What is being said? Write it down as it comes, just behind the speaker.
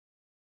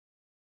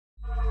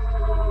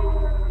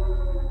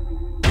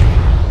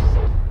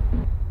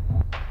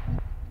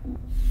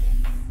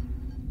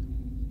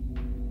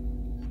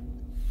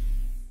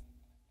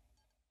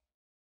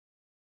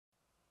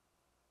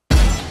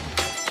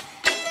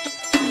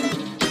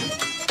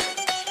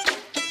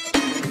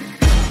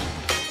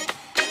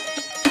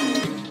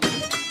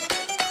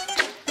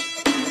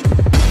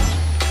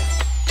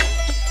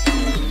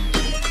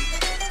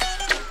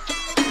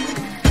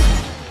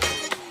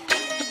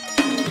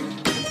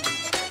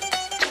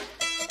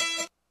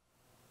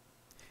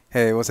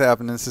Hey, what's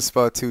happening? This is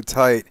Spot 2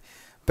 Tight,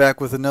 back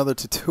with another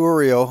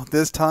tutorial,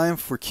 this time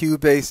for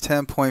Cubase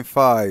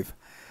 10.5.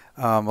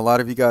 A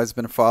lot of you guys have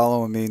been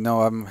following me.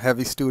 Know I'm a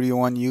heavy Studio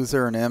One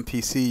user and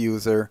MPC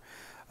user,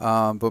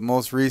 but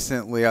most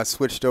recently I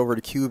switched over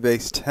to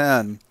Cubase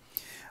 10.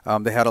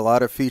 They had a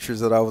lot of features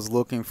that I was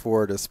looking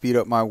for to speed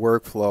up my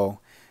workflow,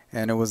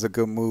 and it was a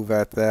good move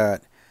at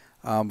that.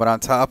 But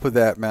on top of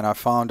that, man, I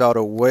found out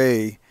a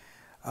way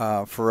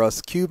for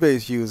us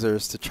Cubase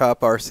users to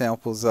chop our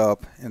samples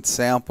up and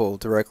sample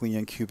directly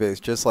in Cubase,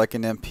 just like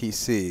an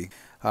MPC,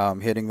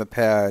 hitting the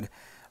pad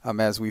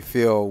as we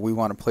feel we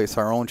want to place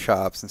our own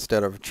chops.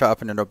 Instead of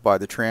chopping it up by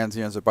the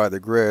transients or by the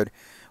grid,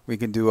 we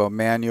can do a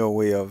manual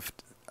way of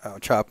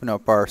chopping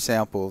up our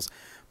samples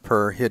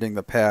per hitting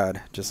the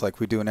pad, just like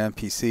we do an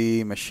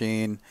MPC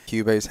machine.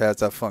 Cubase has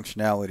that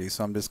functionality,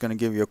 so I'm just going to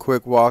give you a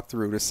quick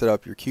walkthrough to set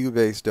up your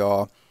Cubase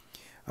DAW.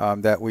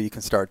 That way you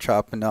can start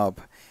chopping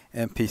up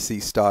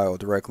MPC style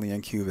directly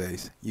in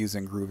Cubase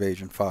using Groove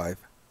Agent 5.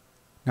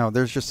 Now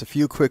there's just a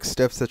few quick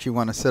steps that you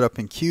want to set up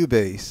in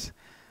Cubase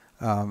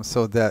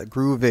so that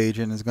Groove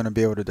Agent is going to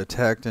be able to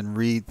detect and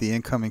read the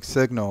incoming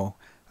signal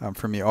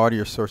from the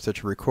audio source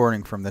that you're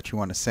recording from that you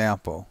want to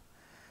sample.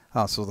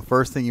 So the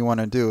first thing you want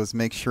to do is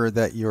make sure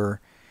that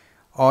your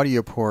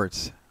audio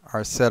ports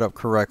are set up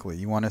correctly.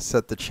 You want to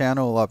set the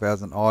channel up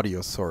as an audio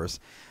source.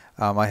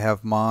 I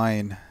have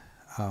mine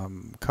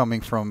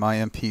coming from my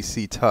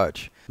MPC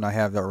Touch, and I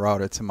have that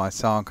routed to my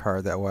sound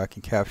card. That way I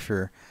can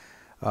capture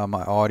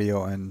my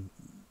audio and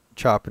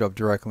chop it up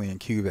directly in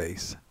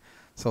Cubase.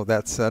 So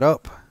that's set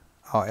up.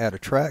 I'll add a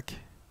track,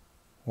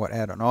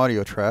 add an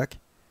audio track,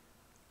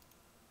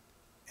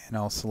 and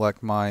I'll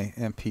select my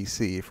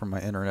MPC from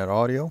my Internet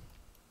Audio.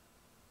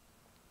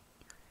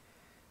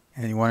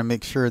 And you want to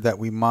make sure that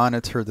we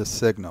monitor the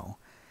signal.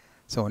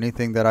 So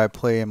anything that I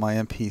play in my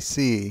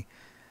MPC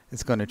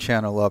is going to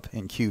channel up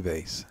in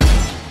Cubase.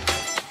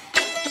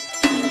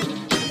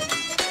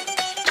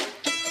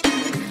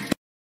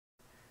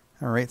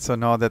 Alright, so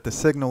now that the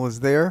signal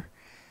is there,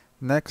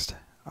 next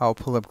I'll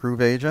pull up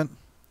Groove Agent.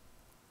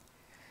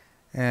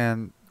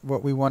 And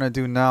what we want to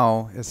do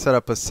now is set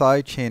up a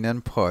sidechain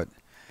input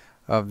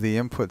of the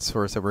input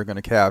source that we're going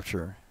to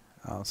capture.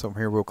 So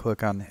here we'll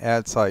click on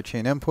Add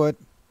Sidechain Input,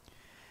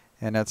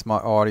 and that's my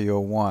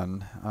Audio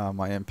 1,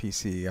 my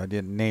MPC. I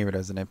didn't name it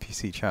as an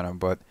MPC channel,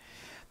 but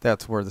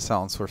that's where the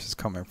sound source is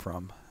coming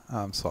from.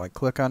 So I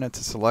click on it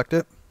to select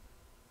it.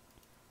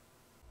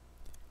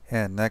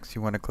 And next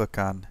you want to click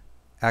on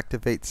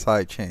Activate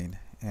Sidechain,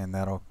 and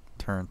that'll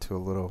turn to a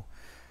little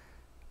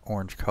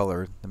orange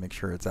color to make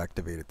sure it's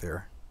activated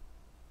there.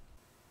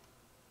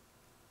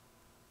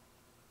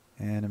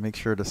 And to make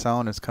sure the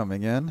sound is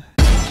coming in.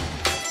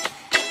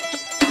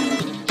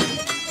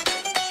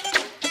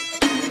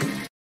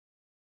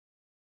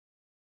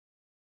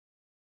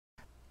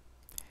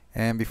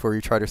 And before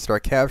you try to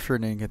start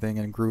capturing anything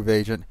in Groove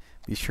Agent,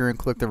 be sure and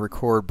click the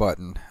record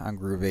button on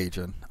Groove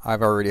Agent.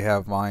 I've already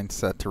have mine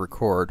set to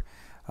record.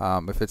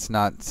 If it's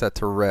not set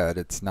to red,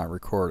 it's not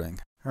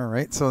recording.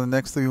 Alright, so the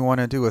next thing we want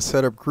to do is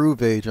set up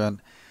Groove Agent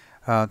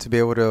to be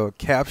able to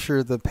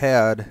capture the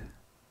pad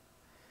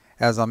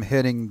as I'm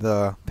hitting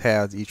the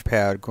pads, each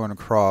pad going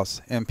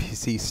across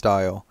MPC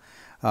style.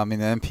 In the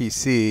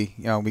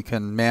MPC, we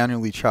can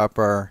manually chop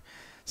our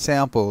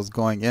samples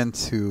going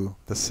into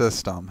the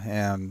system,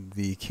 and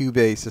the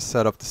Cubase is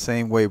set up the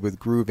same way with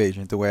Groove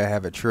Agent, the way I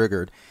have it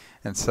triggered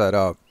and set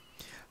up.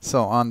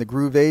 So on the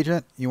Groove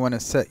Agent, you want to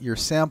set your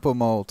sample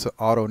mode to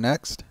Auto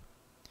Next,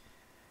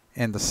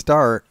 and the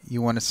start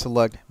you want to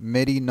select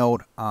MIDI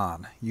Note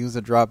On. Use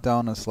the drop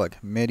down and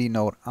select MIDI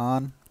Note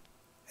On,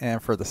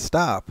 and for the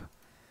stop,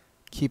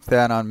 keep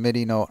that on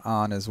MIDI Note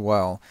On as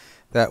well.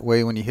 That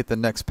way when you hit the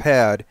next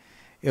pad,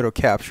 it'll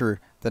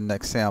capture the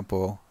next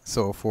sample,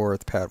 so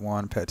forth, pad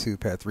 1, pad 2,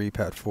 pad 3,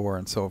 pad 4,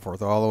 and so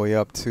forth, all the way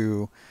up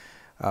to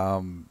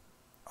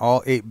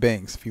all 8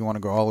 banks if you want to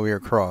go all the way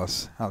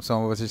across.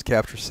 Some of us just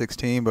capture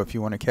 16, but if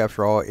you want to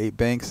capture all 8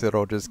 banks,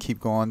 it'll just keep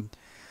going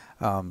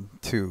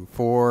to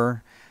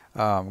 4,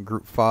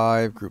 group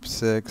 5, group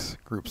 6,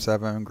 group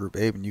 7, group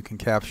 8, and you can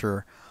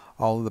capture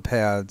all of the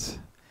pads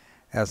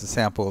as the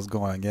sample is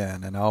going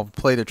in. And I'll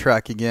play the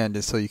track again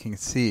just so you can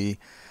see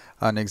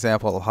an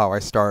example of how I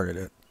started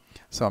it.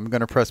 So I'm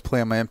going to press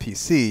play on my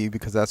MPC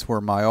because that's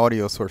where my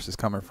audio source is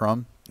coming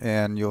from,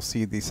 and you'll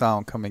see the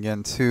sound coming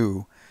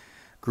into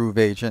Groove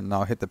Agent, and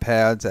I'll hit the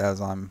pads as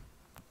I'm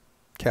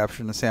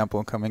capturing the sample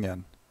and coming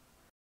in.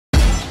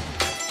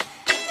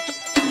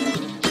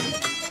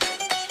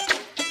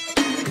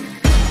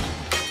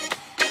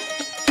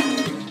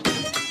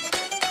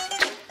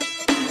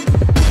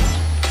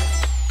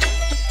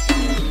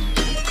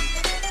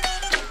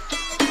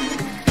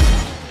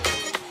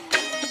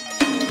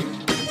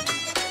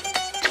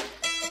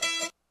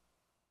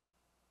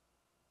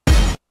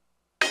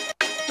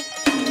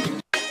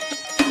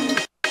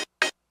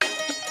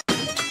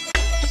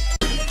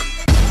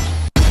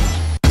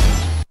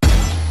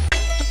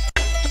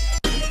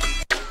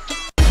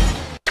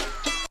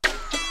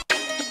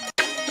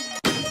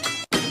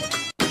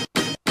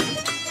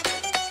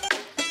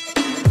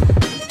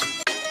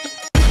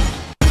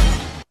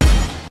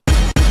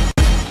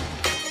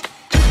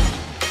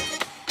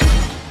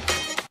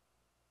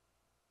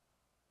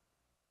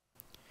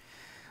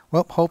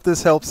 Well, hope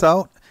this helps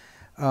out.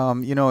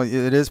 You know,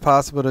 it is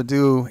possible to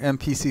do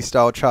MPC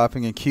style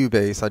chopping in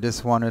Cubase. I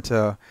just wanted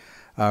to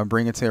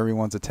bring it to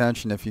everyone's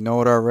attention. If you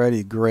know it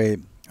already, great.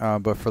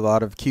 But for a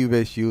lot of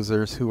Cubase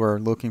users who are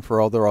looking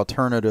for other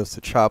alternatives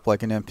to chop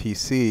like an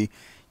MPC,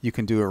 you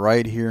can do it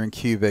right here in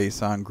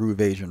Cubase on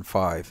Groovasion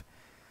 5.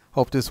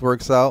 Hope this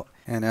works out.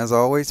 And as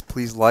always,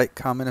 please like,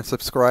 comment, and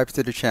subscribe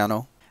to the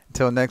channel.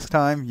 Until next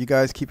time, you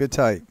guys keep it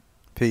tight.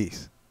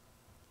 Peace.